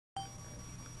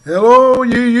Hello,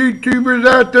 you YouTubers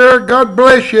out there. God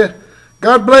bless you.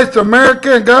 God bless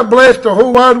America and God bless the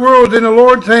whole wide world in the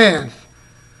Lord's hands.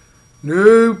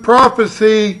 New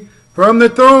prophecy from the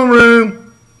throne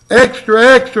room. Extra,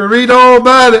 extra. Read all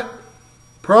about it.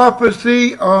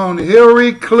 Prophecy on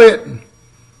Hillary Clinton.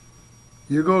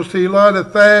 You're going to see a lot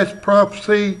of fast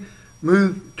prophecy.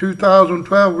 Move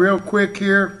 2012 real quick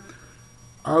here.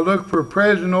 I look for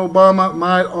President Obama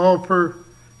might offer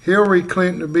Hillary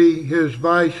Clinton to be his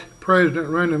vice president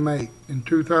running mate in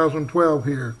 2012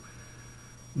 here.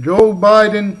 Joe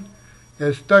Biden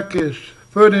has stuck his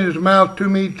foot in his mouth too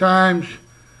many times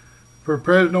for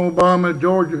President Obama.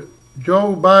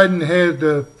 Joe Biden has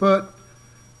the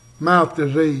foot-mouth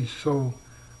disease. So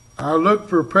I look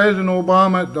for President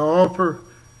Obama to offer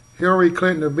Hillary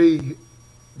Clinton to be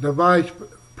the vice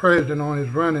president on his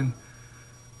running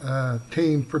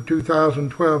team for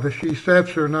 2012. If she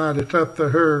accepts or not, it's up to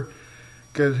her,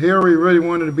 because Hillary really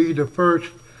wanted to be the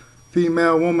first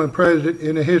female woman president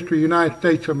in the history of the United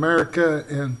States of America,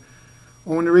 and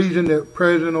only reason that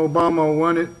President Obama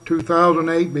won it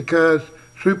 2008 because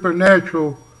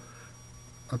supernatural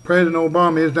President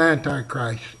Obama is the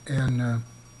Antichrist. And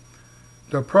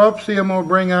the prophecy I'm going to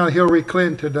bring out Hillary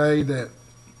Clinton today, that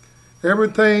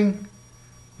everything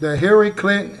that Hillary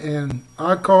Clinton, and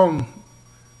I call him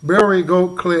Barry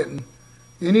Goat Clinton,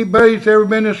 anybody that's ever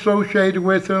been associated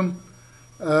with him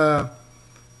has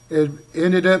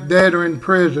ended up dead or in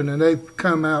prison, and they've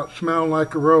come out smelling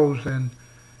like a rose. And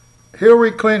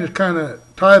Hillary Clinton is kind of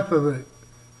type of a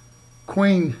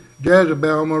Queen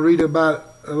Jezebel. I'm going to read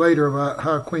about later about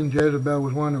how Queen Jezebel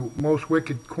was one of the most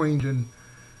wicked queens in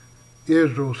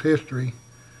Israel's history.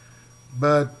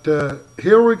 But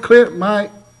Hillary Clinton might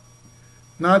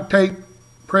not take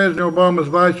President Obama's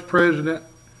vice president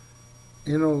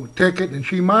ticket, and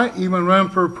she might even run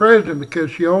for president,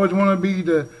 because she always wanted to be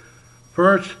the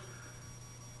first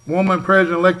woman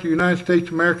president-elect in United States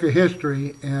of America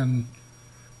history. And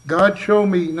God showed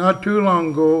me not too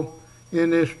long ago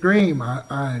in this dream,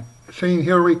 I seen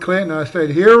Hillary Clinton. I said,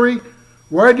 Hillary,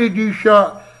 why did you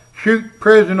shoot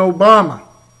President Obama?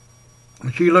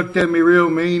 And she looked at me real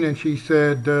mean, and she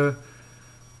said that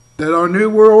our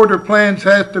New World Order plans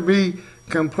have to be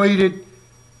completed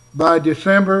by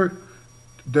December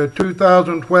the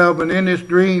 2012, and in this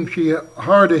dream she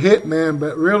hired a hitman,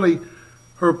 but really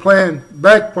her plan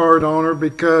backfired on her,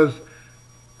 because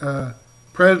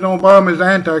President Obama is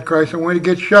Antichrist, and when he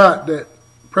gets shot, that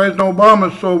President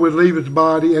Obama's soul would leave his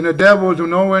body, and the devil is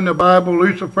nowhere in the Bible.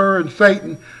 Lucifer and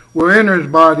Satan will enter his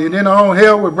body, and then all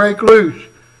hell would break loose,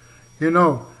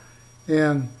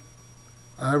 And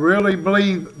I really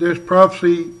believe this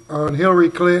prophecy on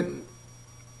Hillary Clinton.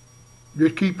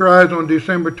 Just keep your eyes on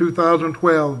December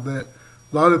 2012, that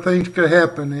a lot of things could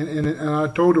happen. And I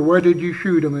told her, where did you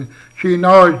shoot him? And she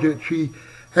acknowledged it. She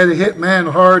had a hit man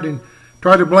hard and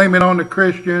tried to blame it on the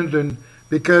Christians, and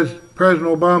because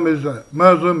President Obama is a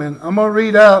Muslim. And I'm going to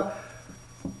read out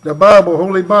the Bible,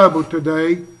 Holy Bible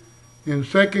today, in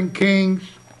 2 Kings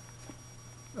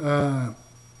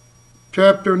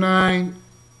chapter 9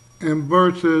 and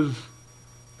verses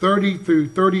 30 through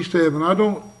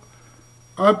 37.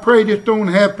 I pray this don't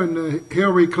happen to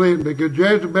Hillary Clinton, because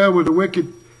Jezebel was a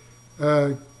wicked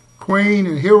queen,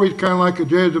 and Hillary's kind of like a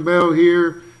Jezebel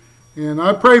here. And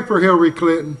I pray for Hillary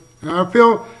Clinton. And I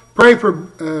pray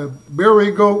for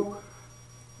Barry Goat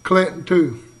Clinton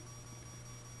too.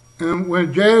 And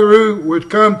when Jehu was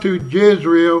come to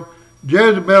Jezreel,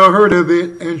 Jezebel heard of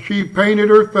it, and she painted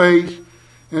her face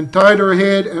and tied her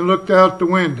head and looked out the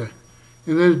window.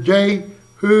 And as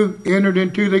Jehu entered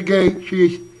into the gate,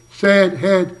 she said,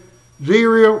 had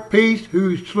Zeriel peace,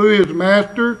 who slew his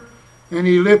master? And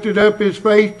he lifted up his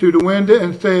face to the window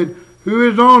and said, who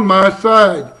is on my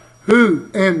side?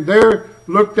 Who? And there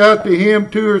looked out to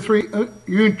him 2 or 3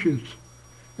 uncheons.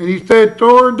 And he said,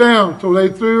 throw her down. So they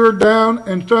threw her down,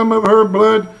 and some of her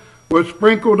blood was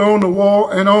sprinkled on the wall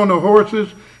and on the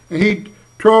horses, and he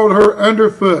trod her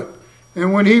underfoot.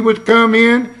 And when he was come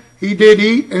in, he did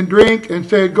eat and drink, and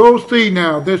said, go see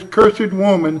now this cursed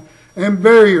woman, and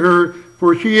bury her,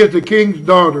 for she is the king's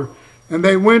daughter. And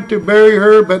they went to bury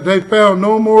her, but they found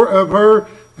no more of her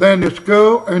than the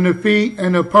skull and the feet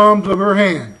and the palms of her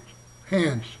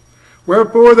hands.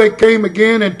 Wherefore they came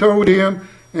again and told him,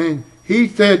 and he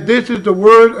said, this is the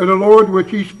word of the Lord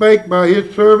which he spake by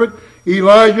his servant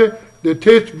Elijah the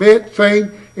Tishbite,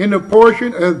 saying, in the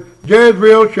portion of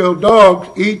Jezreel shall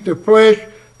dogs eat the flesh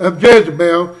of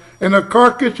Jezebel, and the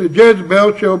carcass of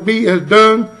Jezebel shall be as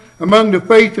dung among the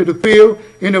face of the field,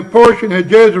 in a portion of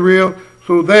Jezreel,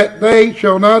 so that they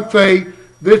shall not say,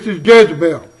 this is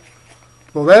Jezebel.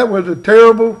 Well, that was a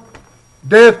terrible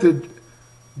death that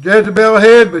Jezebel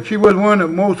had, but she was one of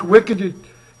the most wicked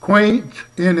queens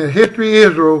in the history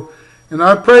of Israel. And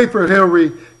I pray for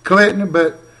Hillary Clinton,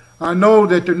 but I know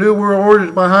that the New World Order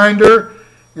is behind her,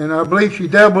 and I believe she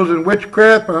dabbles in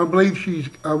witchcraft, and I believe she's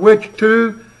a witch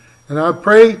too. And I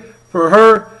pray for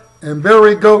her and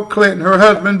Hillary Goat Clinton, her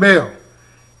husband Bill.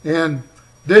 And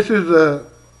this is a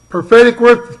prophetic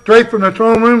word straight from the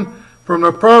throne room, from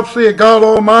the prophecy of God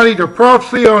Almighty, the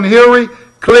prophecy on Hillary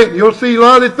Clinton. You'll see a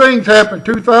lot of things happen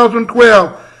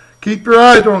 2012. Keep your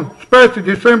eyes on, especially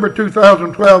December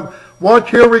 2012. Watch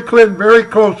Hillary Clinton very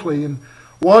closely and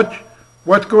watch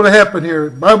what's going to happen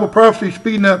here. Bible prophecy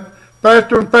speeding up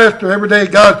faster and faster every day,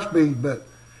 Godspeed. But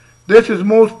this is the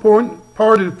most important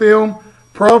part of the film.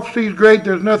 Prophecy is great.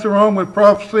 There's nothing wrong with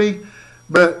prophecy.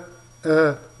 But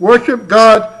worship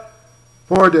God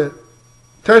for the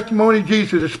testimony of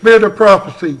Jesus, the spirit of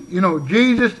prophecy. You know,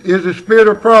 Jesus is the spirit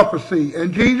of prophecy.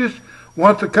 And Jesus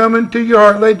wants to come into your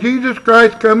heart. Let Jesus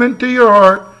Christ come into your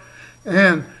heart.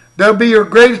 And that'll be your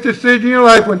greatest decision in your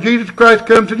life when Jesus Christ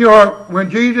comes in your heart. When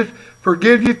Jesus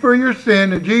forgives you for your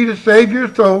sin and Jesus saves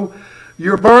your soul.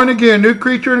 You're born again, new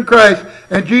creature in Christ.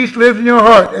 And Jesus lives in your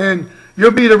heart. And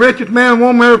you'll be the richest man and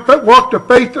woman ever walk the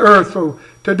face of the earth. So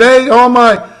today, all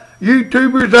my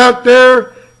YouTubers out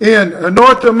there in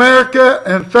North America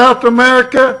and South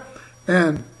America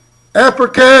and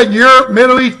Africa and Europe,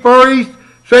 Middle East, Far East,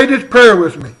 say this prayer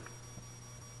with me.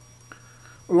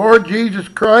 Lord Jesus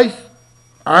Christ,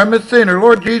 I'm a sinner.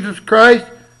 Lord Jesus Christ,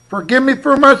 forgive me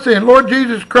for my sin. Lord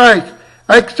Jesus Christ,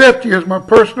 I accept you as my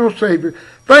personal Savior.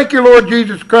 Thank you, Lord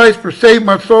Jesus Christ, for saving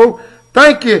my soul.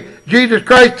 Thank you, Jesus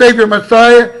Christ, Savior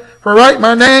Messiah, for writing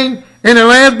my name in the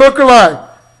Lamb's Book of Life.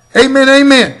 Amen,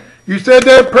 amen. You said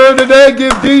that prayer today,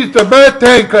 give Jesus the best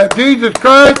hand clap. Jesus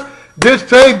Christ, just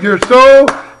saved your soul.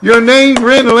 Your name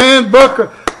written in the Lamb's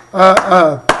Book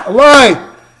of Life.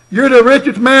 You're the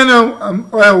richest man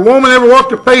a woman ever walked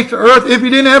the face of the earth if you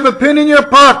didn't have a penny in your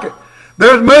pocket.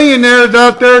 There's millionaires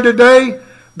out there today.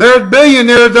 There's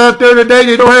billionaires out there today.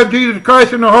 They don't have Jesus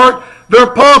Christ in their heart.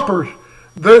 They're paupers.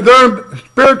 They're in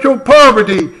spiritual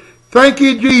poverty. Thank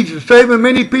you, Jesus, saving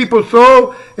many people's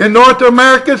soul in North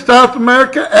America, South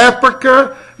America,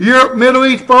 Africa, Europe, Middle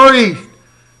East, Far East.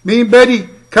 Me and Betty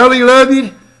Kelly love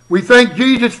you. We thank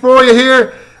Jesus for you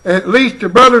here, at least the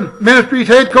Brother Ministries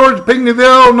headquarters,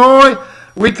 Pinckneyville, Illinois.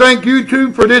 We thank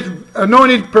YouTube for this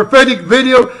anointed prophetic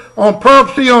video on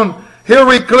prophecy on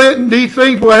Hillary Clinton. These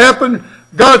things will happen.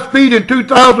 Godspeed in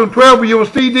 2012, you will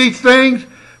see these things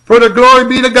for the glory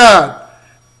be to God.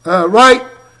 Right?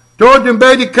 George and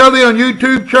Betty Kelly on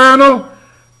YouTube channel.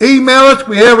 Email us.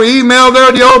 We have our email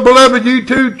there, the Old Beloved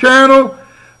YouTube channel,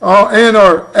 and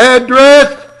our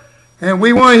address. And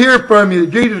we want to hear from you.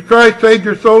 Jesus Christ saved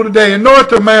your soul today in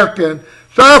North America, and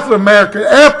South America,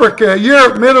 Africa,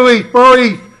 Europe, Middle East, Far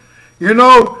East. You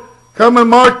know, coming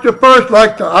March the 1st,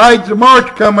 like the Ides of March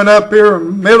coming up here in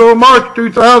the middle of March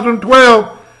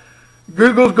 2012.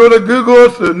 Google's going to Google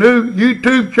us, a new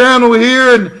YouTube channel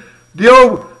here, and the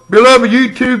Old Beloved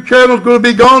YouTube channel is going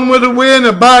to be gone with the wind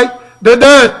and bite the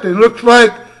dust. It looks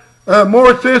like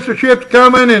more censorship's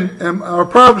coming, and our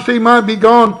prophecy might be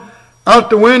gone out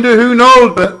the window. Who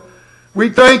knows? But we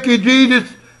thank you, Jesus,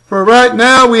 for right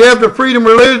now we have the freedom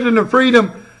of religion, the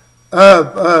freedom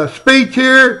of speech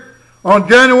here on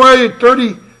January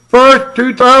 31st,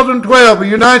 2012 in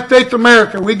the United States of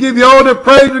America. We give you all the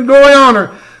praise and glory and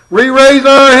honor. We raise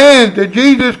our hands to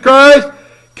Jesus Christ,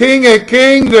 King of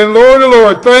kings and Lord of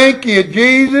lords. Thank you,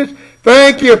 Jesus.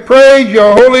 Thank you. Praise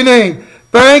your holy name.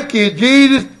 Thank you,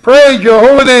 Jesus. Praise your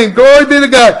holy name. Glory be to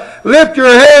God. Lift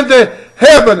your hands to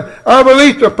heaven. I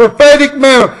release a prophetic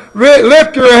mantle.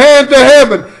 Lift your hands to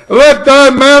heaven. Let thy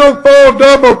mantle fall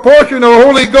double portion of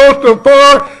Holy Ghost and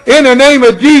fire in the name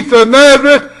of Jesus of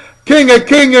Nazareth, King of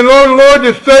kings and Lord of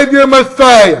lords, the Savior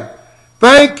Messiah.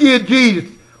 Thank you, Jesus.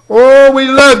 Oh, we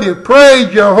love you.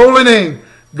 Praise your holy name.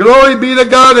 Glory be to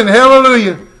God and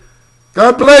hallelujah.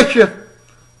 God bless you.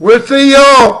 We'll see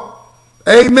y'all.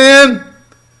 Amen.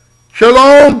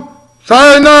 Shalom.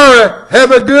 Sayonara.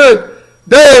 Have a good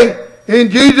day in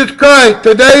Jesus Christ.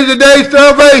 Today's the day of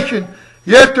salvation.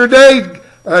 Yesterday's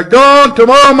gone.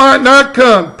 Tomorrow might not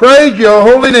come. Praise your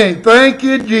holy name. Thank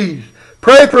you, Jesus.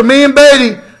 Pray for me and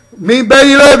Betty. Me and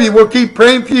Betty love you. We'll keep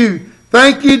praying for you.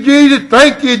 Thank you, Jesus.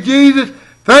 Thank you, Jesus.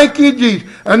 Thank you, Jesus.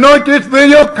 Anoint this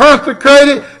video, consecrate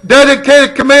it,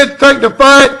 dedicate it, command,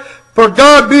 sanctify it. For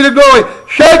God be the glory.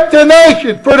 Shake the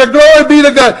nation. For the glory be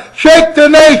to God. Shake the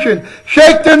nation.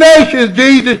 Shake the nations,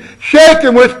 Jesus. Shake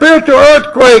them with spiritual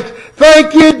earthquakes.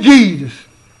 Thank you, Jesus.